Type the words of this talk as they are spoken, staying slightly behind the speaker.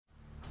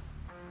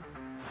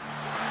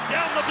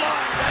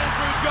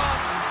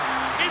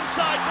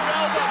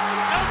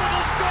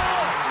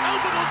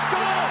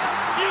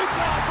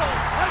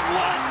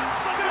one.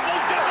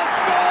 Fiddler's going to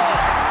score.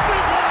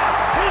 Fiddler,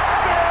 his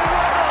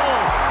farewell.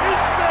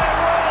 His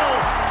farewell.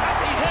 And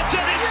he hits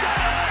it. He's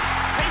got it.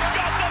 He's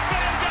got the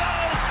field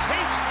goal.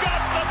 He's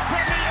got the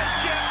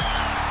premiership.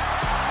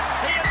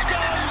 He has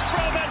gone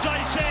from, as I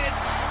said,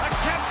 a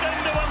captain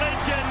to a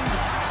legend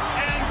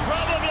and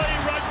probably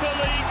rugby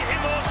league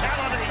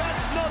immortality.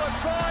 That's not a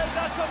try.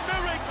 That's a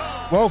miracle.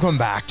 Welcome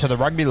back to the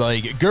Rugby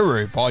League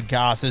Guru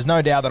podcast. There's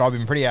no doubt that I've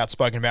been pretty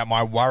outspoken about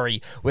my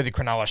worry with the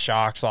Cronulla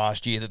Sharks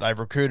last year, that they've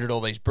recruited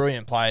all these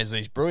brilliant players,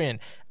 these brilliant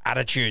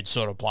attitude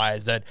sort of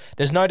players, that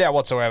there's no doubt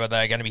whatsoever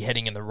they're going to be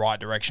heading in the right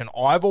direction.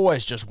 I've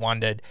always just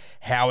wondered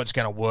how it's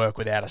going to work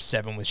without a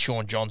 7 with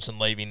Shaun Johnson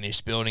leaving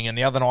this building. And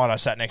the other night I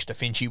sat next to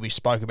Finchy, we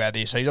spoke about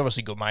this. He's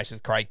obviously good mates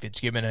with Craig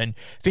Fitzgibbon, and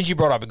Finchy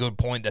brought up a good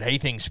point that he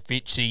thinks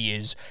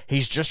he's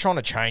just trying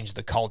to change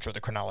the culture of the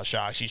Cronulla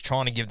Sharks. He's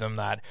trying to give them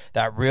that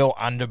real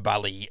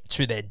underbelly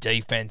to their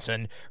defence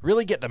and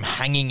really get them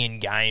hanging in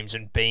games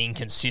and being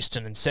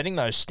consistent and setting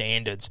those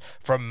standards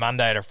from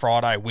Monday to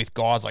Friday with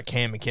guys like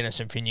Cam McInnes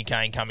and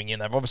Finucane coming in.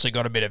 They've obviously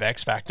got a bit of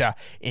X factor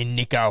in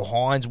Nicho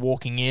Hynes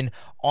walking in.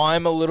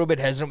 I'm a little bit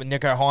hesitant with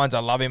Nicho Hynes. I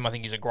love him. I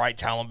think he's a great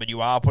talent, but you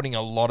are putting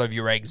a lot of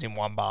your eggs in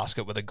one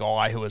basket with a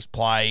guy who has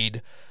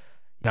played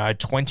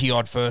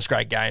 20-odd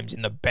first-grade games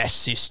in the best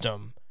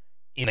system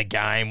in a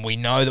game. We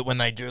know that when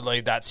they do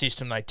leave that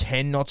system, they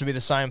tend not to be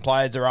the same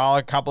players. There are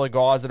a couple of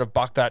guys that have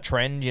bucked that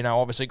trend,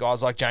 obviously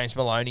guys like James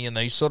Maloney and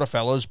these sort of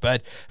fellas,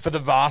 but for the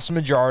vast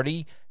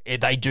majority,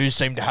 they do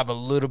seem to have a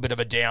little bit of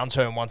a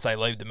downturn once they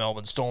leave the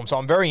Melbourne Storm. So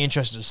I'm very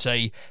interested to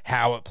see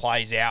how it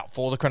plays out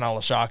for the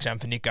Cronulla Sharks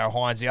and for Nicho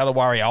Hynes. The other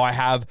worry I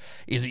have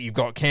is that you've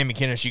got Cam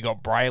McInnes, you've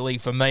got Brayley.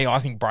 For me, I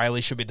think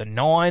Brayley should be the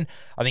 9.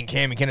 I think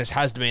Cam McInnes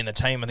has to be in the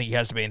team. I think he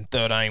has to be in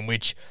 13,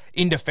 which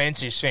in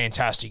defence is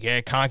fantastic.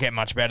 Yeah, can't get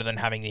much better than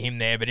having him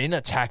there. But in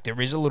attack,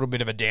 there is a little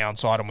bit of a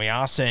downside, and we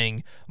are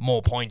seeing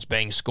more points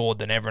being scored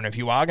than ever. And if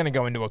you are going to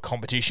go into a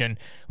competition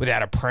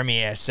without a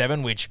Premier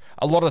 7, which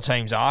a lot of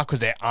teams are, because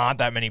there aren't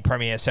that many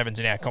Premier 7s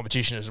in our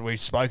competition, as we've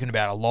spoken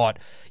about a lot,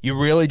 you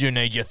really do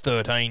need your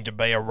 13 to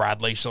be a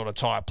Radley sort of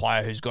type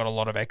player who's got a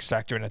lot of X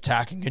factor in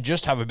attack and can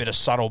just have a bit of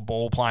subtle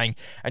ball playing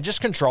and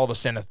just control the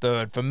centre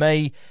third. For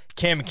me,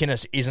 Cam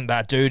McInnes isn't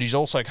that dude. He's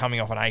also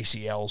coming off an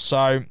ACL,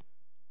 so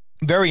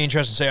very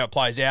interesting to see how it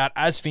plays out.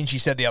 As Finchy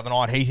said the other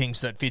night, he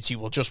thinks that Fitzy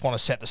will just want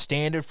to set the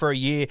standard for a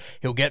year.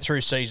 He'll get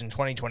through season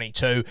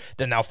 2022,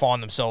 then they'll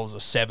find themselves a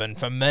 7.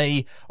 For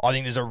me, I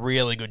think there's a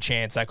really good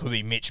chance that could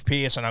be Mitch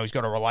Pearce. I know he's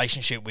got a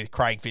relationship with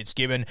Craig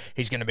Fitzgibbon.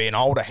 He's going to be an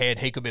older head.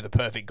 He could be the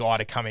perfect guy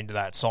to come into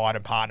that side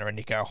and partner in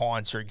Nicho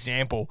Hynes, for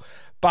example.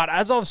 But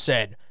as I've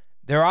said,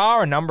 there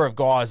are a number of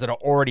guys that are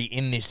already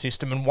in this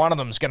system, and one of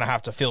them is going to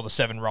have to fill the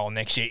 7 role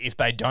next year if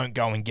they don't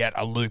go and get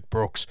a Luke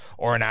Brooks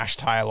or an Ash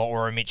Taylor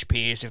or a Mitch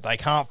Pearce. If they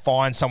can't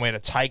find somewhere to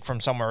take from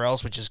somewhere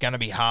else, which is going to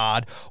be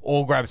hard,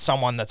 or grab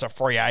someone that's a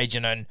free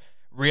agent. And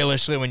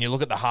realistically, when you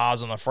look at the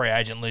halves on the free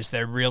agent list,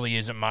 there really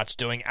isn't much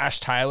doing. Ash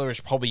Taylor is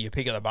probably your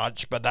pick of the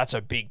bunch, but that's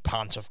a big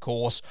punt, of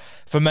course.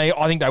 For me,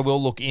 I think they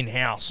will look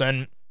in-house,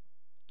 and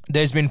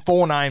there's been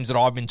 4 names that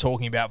I've been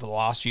talking about for the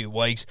last few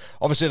weeks.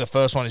 Obviously, the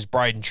first one is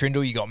Braden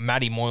Trindle. You got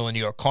Matty Moylan,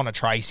 you got Connor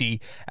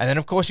Tracy, and then,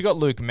 of course, you got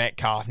Luke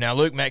Metcalf. Now,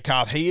 Luke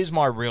Metcalf, he is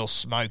my real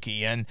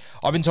smoky, and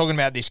I've been talking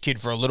about this kid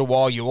for a little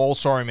while. You all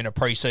saw him in a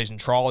preseason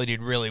trial. He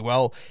did really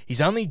well.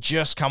 He's only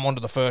just come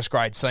onto the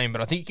first-grade scene,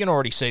 but I think you can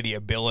already see the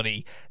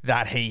ability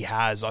that he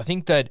has. I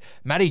think that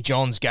Matty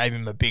Johns gave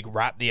him a big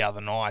rap the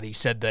other night. He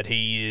said that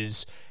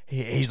he's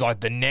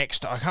like the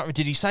next,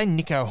 did he say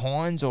Nicho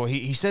Hynes, or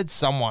he said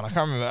someone, I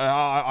can't remember.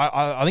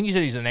 I think he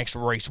said he's the next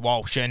Reece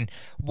Walsh, and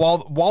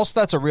whilst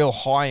that's a real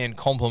high-end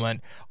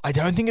compliment, I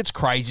don't think it's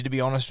crazy, to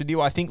be honest with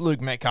you. I think Luke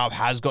Metcalf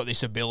has got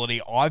this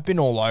ability. I've been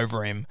all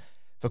over him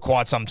for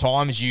quite some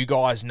time, as you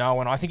guys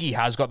know, and I think he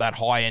has got that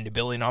high-end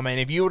ability. And I mean,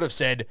 if you would have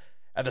said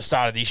at the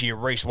start of this year,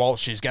 Reece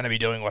Walsh is going to be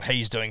doing what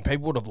he's doing,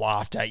 people would have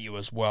laughed at you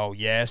as well,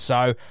 yeah?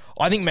 So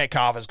I think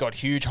Metcalf has got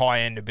huge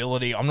high-end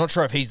ability. I'm not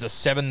sure if he's the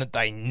 7 that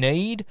they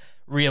need,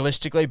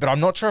 realistically, but I'm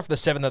not sure if the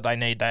 7 that they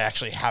need they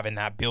actually have in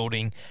that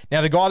building.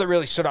 Now, the guy that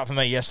really stood up for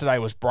me yesterday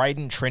was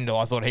Braden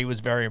Trindle. I thought he was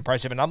very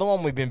impressive. Another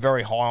one we've been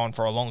very high on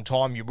for a long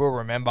time. You will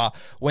remember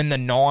when the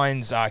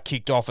Nines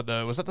kicked off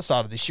was that the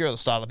start of this year or the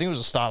start? I think it was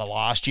the start of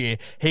last year.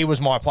 He was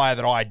my player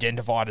that I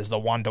identified as the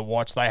one to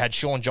watch. They had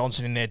Shaun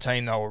Johnson in their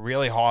team. They were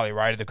really highly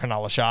rated, the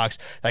Cronulla Sharks.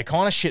 They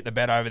kind of shit the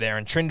bed over there,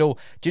 and Trindle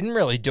didn't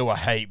really do a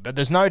heap, but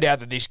there's no doubt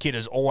that this kid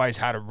has always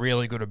had a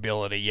really good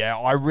ability. Yeah,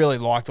 I really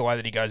like the way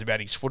that he goes about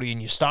his footy,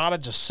 and you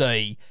started to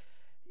see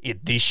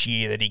it this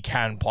year that he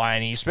can play,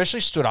 and he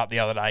especially stood up the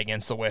other day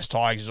against the West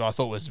Tigers, which I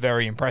thought was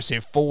very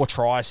impressive. 4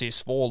 try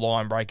assists, 4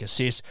 line break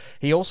assists.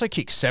 He also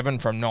kicked 7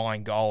 from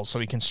 9 goals, so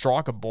he can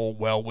strike a ball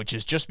well, which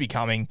is just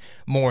becoming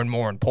more and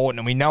more important.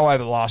 And we know over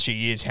the last few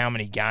years how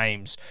many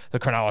games the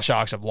Cronulla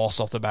Sharks have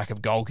lost off the back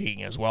of goal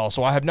kicking as well.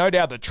 So I have no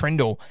doubt that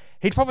Trindle,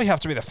 he'd probably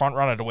have to be the front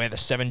runner to wear the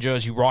 7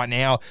 jersey right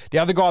now. The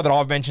other guy that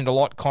I've mentioned a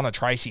lot, Connor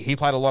Tracy, he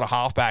played a lot of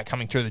halfback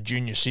coming through the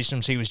junior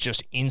systems. He was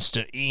just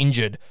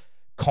injured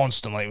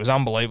constantly. It was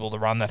unbelievable, the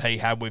run that he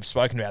had. We've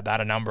spoken about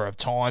that a number of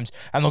times.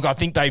 And look, I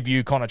think they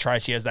view Connor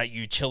Tracey as that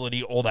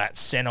utility or that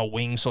centre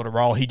wing sort of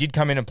role. He did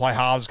come in and play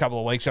halves a couple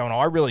of weeks ago, and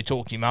I really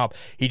talked him up.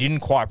 He didn't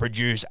quite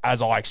produce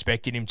as I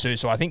expected him to.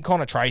 So I think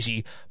Connor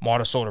Tracey might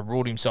have sort of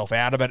ruled himself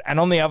out of it. And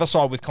on the other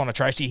side with Connor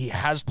Tracey, he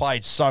has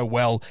played so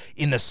well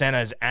in the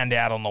centres and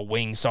out on the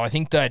wing. So I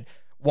think that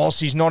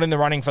whilst he's not in the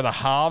running for the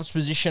halves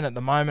position at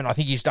the moment, I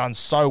think he's done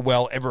so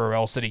well everywhere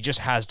else that he just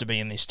has to be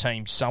in this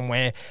team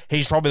somewhere.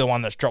 He's probably the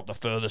one that's dropped the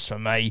furthest for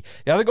me.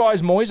 The other guy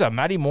is Moiser,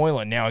 Matty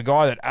Moylan. Now, a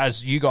guy that,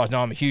 as you guys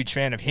know, I'm a huge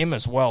fan of him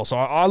as well. So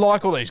I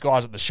like all these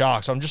guys at the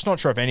Sharks. I'm just not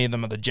sure if any of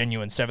them are the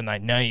genuine 7 they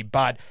need.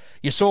 But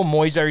you saw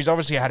Moiser. He's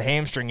obviously had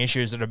hamstring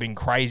issues that have been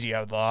crazy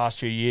over the last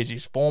few years.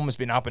 His form has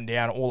been up and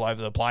down all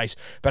over the place.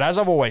 But as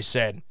I've always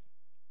said,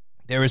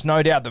 there is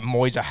no doubt that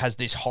Moiser has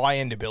this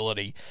high-end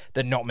ability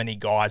that not many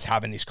guys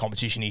have in this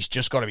competition. He's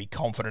just got to be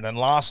confident. And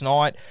last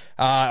night,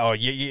 or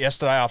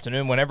yesterday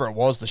afternoon, whenever it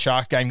was, the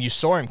Shark game, you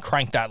saw him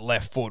crank that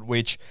left foot,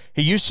 which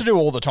he used to do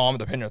all the time at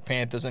the Penrith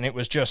Panthers, and it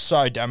was just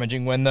so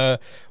damaging when the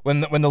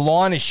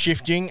line is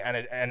shifting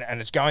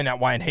and it's going that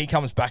way, and he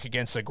comes back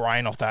against the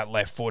grain off that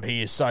left foot.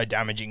 He is so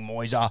damaging,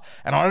 Moiser.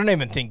 And I don't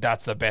even think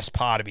that's the best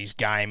part of his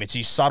game. It's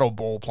his subtle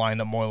ball playing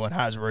that Moylan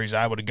has, where he's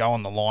able to go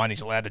on the line,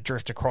 he's allowed to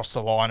drift across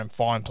the line and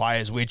find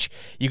players, which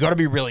you got to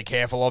be really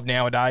careful of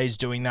nowadays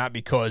doing that,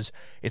 because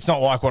it's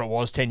not like what it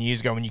was 10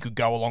 years ago when you could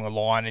go along a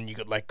line and you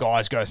could let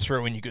guys go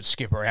through and you could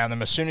skip around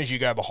them. As soon as you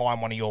go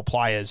behind one of your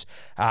players,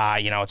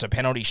 it's a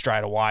penalty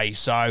straight away.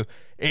 So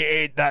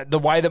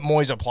the way that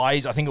Moiser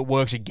plays, I think it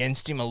works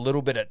against him a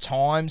little bit at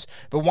times.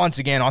 But once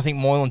again, I think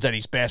Moylan's at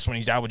his best when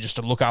he's able just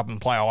to look up and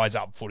play eyes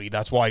up footy.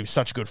 That's why he was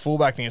such a good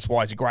fullback. I think that's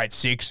why he's a great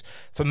 6.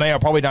 For me, I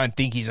probably don't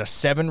think he's a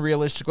 7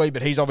 realistically,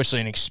 but he's obviously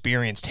an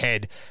experienced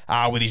head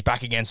with his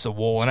back against the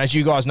wall. And as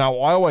you guys know,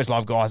 I always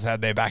love guys that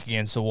have their back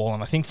against the wall.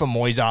 And I think for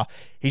Moiser,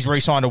 he's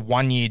re-signed a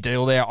 1-year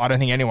deal there. I don't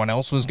think anyone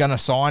else was going to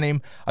sign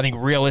him. I think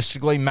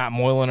realistically, Matt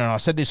Moylan, and I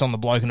said this on the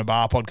Bloke in a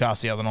Bar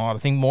podcast the other night, I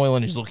think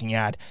Moylan is looking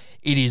at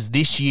it is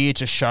this year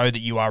to show that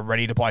you are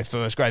ready to play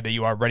first grade, that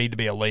you are ready to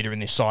be a leader in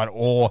this side,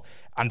 or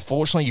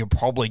unfortunately you're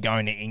probably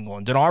going to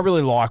England. And I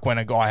really like when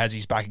a guy has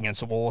his back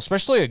against the wall,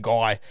 especially a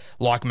guy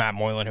like Matt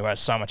Moylan who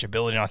has so much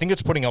ability. And I think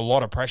it's putting a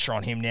lot of pressure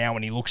on him now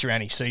when he looks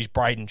around. He sees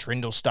Braden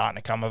Trindle starting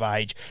to come of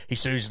age. He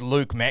sees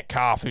Luke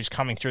Metcalf, who's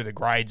coming through the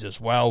grades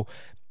as well.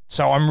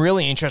 So I'm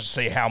really interested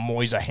to see how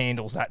Moiser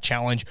handles that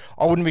challenge.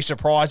 I wouldn't be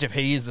surprised if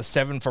he is the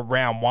 7 for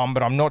round 1,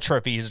 but I'm not sure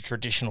if he is a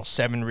traditional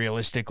 7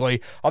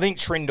 realistically. I think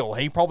Trindle,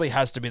 he probably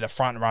has to be the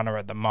front runner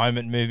at the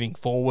moment moving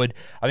forward.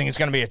 I think it's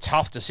going to be a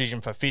tough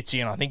decision for Fitzy,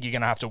 and I think you're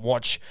going to have to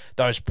watch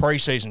those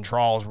preseason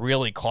trials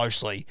really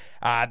closely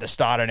at the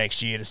start of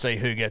next year to see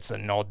who gets the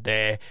nod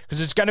there,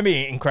 because it's going to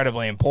be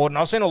incredibly important.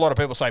 I've seen a lot of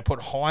people say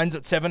put Hines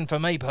at 7. For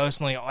me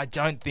personally, I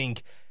don't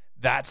think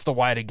that's the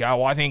way to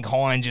go. I think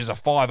Hines is a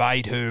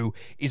 5'8" who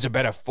is a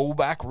better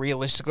fullback,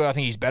 realistically. I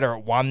think he's better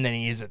at 1 than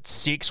he is at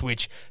 6,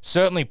 which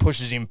certainly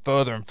pushes him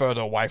further and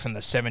further away from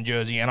the 7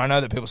 jersey. And I know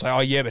that people say,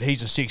 oh yeah, but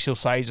he's a 6, he'll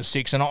say he's a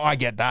 6, and I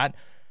get that.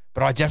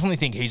 But I definitely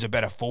think he's a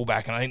better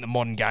fullback, and I think the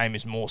modern game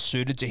is more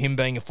suited to him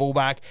being a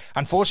fullback.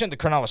 Unfortunately,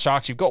 the Cronulla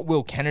Sharks, you've got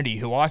Will Kennedy,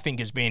 who I think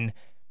has been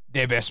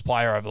their best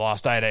player over the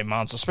last 18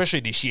 months, especially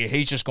this year.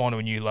 He's just gone to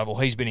a new level.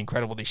 He's been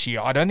incredible this year.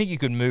 I don't think you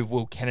could move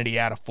Will Kennedy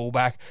out of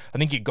fullback. I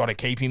think you've got to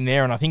keep him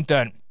there, and I think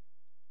that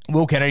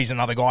Will Kennedy's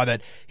another guy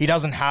that he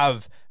doesn't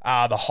have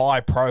the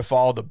high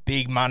profile, the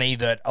big money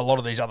that a lot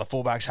of these other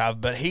fullbacks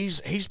have, but he's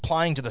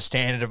playing to the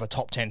standard of a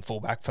top 10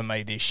 fullback for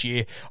me this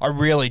year. I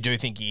really do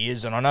think he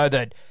is, and I know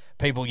that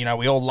people,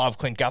 we all love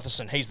Clint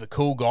Gutherson. He's the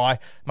cool guy.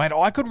 Mate,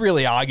 I could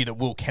really argue that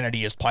Will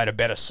Kennedy has played a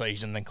better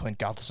season than Clint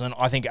Gutherson.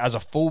 I think as a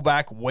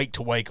fullback, week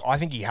to week, I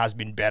think he has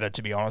been better,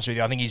 to be honest with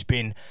you. I think he's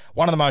been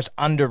one of the most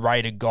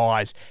underrated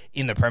guys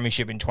in the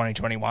Premiership in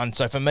 2021.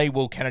 So for me,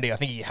 Will Kennedy, I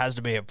think he has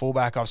to be at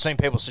fullback. I've seen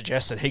people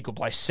suggest that he could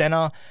play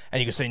centre, and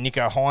you can see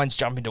Nicho Hynes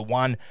jump into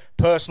 1.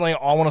 Personally,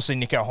 I want to see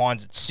Nicho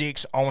Hynes at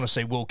 6. I want to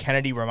see Will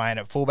Kennedy remain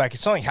at fullback. If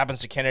something happens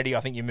to Kennedy, I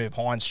think you move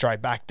Hynes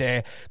straight back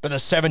there. But the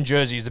 7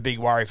 jersey is the big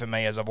worry for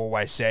me, as I've always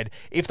said.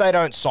 If they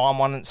don't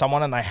sign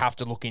someone and they have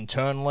to look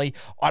internally,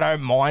 I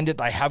don't mind it.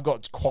 They have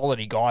got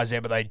quality guys there,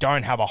 but they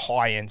don't have a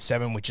high-end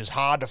 7, which is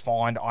hard to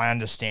find. I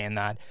understand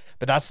that.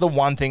 But that's the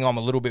one thing I'm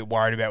a little bit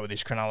worried about with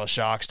this Cronulla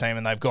Sharks team,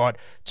 and they've got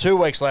 2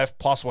 weeks left,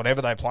 plus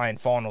whatever they play in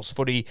finals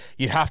footy.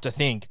 You'd have to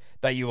think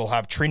that you will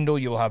have Trindle,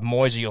 you will have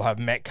Moiser, you'll have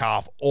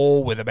Metcalf,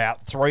 all with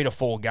about 3 to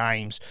 4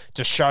 games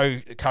to show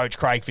Coach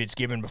Craig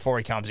Fitzgibbon before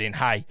he comes in,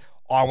 hey,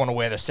 I want to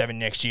wear the 7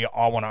 next year.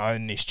 I want to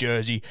own this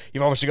jersey.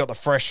 You've obviously got the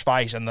fresh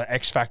face and the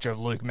X factor of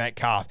Luke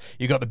Metcalf.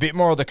 You've got the bit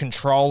more of the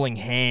controlling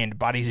hand,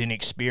 but he's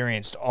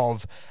inexperienced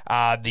of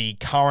the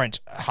current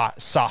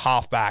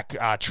halfback,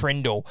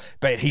 Trindle.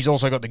 But he's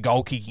also got the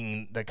goal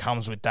kicking that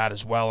comes with that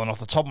as well. And off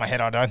the top of my head,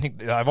 I don't think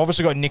they've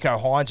obviously got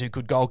Nicho Hynes who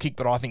could goal kick,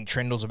 but I think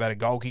Trindle's a better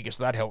goal kicker,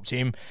 so that helps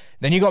him.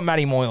 Then you've got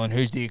Matty Moylan,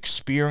 who's the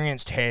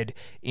experienced head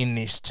in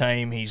this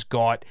team. He's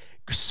got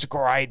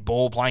great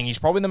ball playing. He's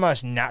probably the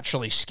most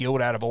naturally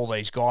skilled out of all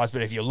these guys,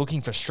 but if you're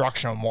looking for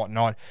structure and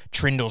whatnot,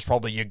 Trindle's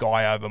probably your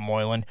guy over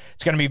Moylan.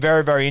 It's going to be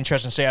very, very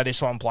interesting to see how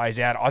this one plays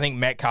out. I think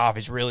Metcalf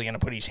is really going to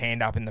put his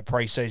hand up in the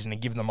preseason and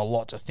give them a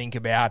lot to think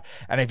about.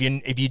 And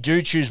if you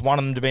do choose one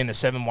of them to be in the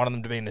 7, one of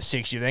them to be in the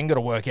 6, you've then got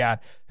to work out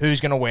who's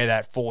going to wear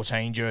that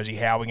 14 jersey.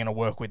 How are we going to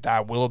work with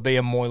that? Will it be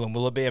a Moylan?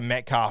 Will it be a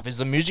Metcalf? Is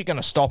the music going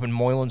to stop and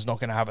Moylan's not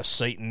going to have a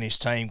seat in this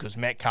team because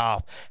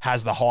Metcalf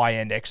has the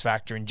high-end X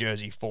factor in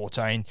jersey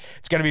 14?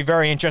 It's going to be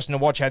very interesting to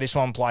watch how this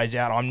one plays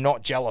out. I'm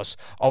not jealous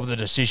of the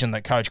decision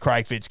that Coach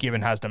Craig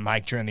Fitzgibbon has to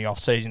make during the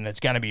offseason. It's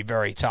going to be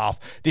very tough.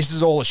 This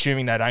is all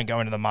assuming they don't go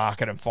into the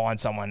market and find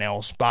someone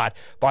else. But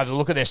by the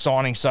look of their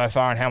signings so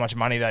far and how much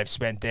money they've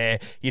spent there,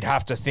 you'd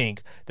have to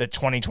think that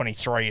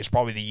 2023 is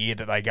probably the year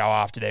that they go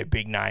after their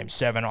big name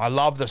 7. I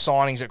love the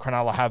signings that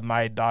Cronulla have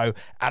made, though.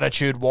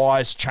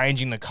 Attitude-wise,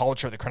 changing the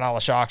culture at the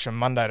Cronulla Sharks from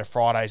Monday to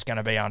Friday is going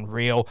to be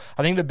unreal.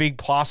 I think the big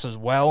plus as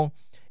well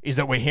is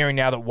that we're hearing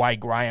now that Wade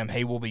Graham,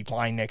 he will be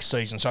playing next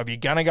season. So if you're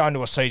going to go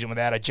into a season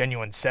without a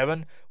genuine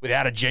 7,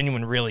 without a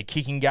genuine really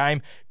kicking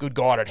game, good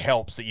God, it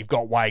helps that you've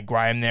got Wade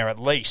Graham there at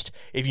least.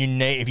 If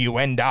you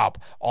end up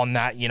on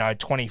that,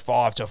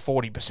 25 to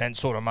 40%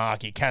 sort of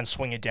mark, you can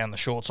swing it down the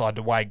short side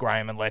to Wade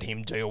Graham and let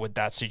him deal with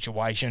that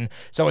situation.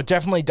 So it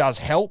definitely does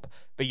help,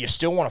 but you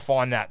still want to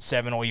find that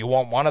 7, or you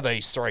want one of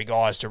these 3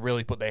 guys to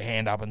really put their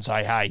hand up and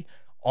say, hey,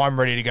 I'm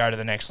ready to go to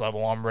the next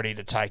level. I'm ready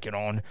to take it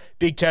on.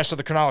 Big test for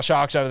the Cronulla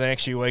Sharks over the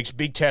next few weeks.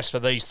 Big test for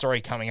these 3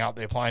 coming up.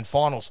 They're playing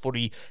finals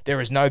footy. There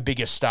is no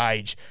bigger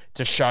stage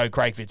to show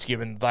Craig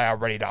Fitzgibbon they are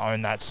ready to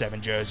own that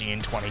 7 jersey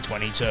in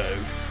 2022.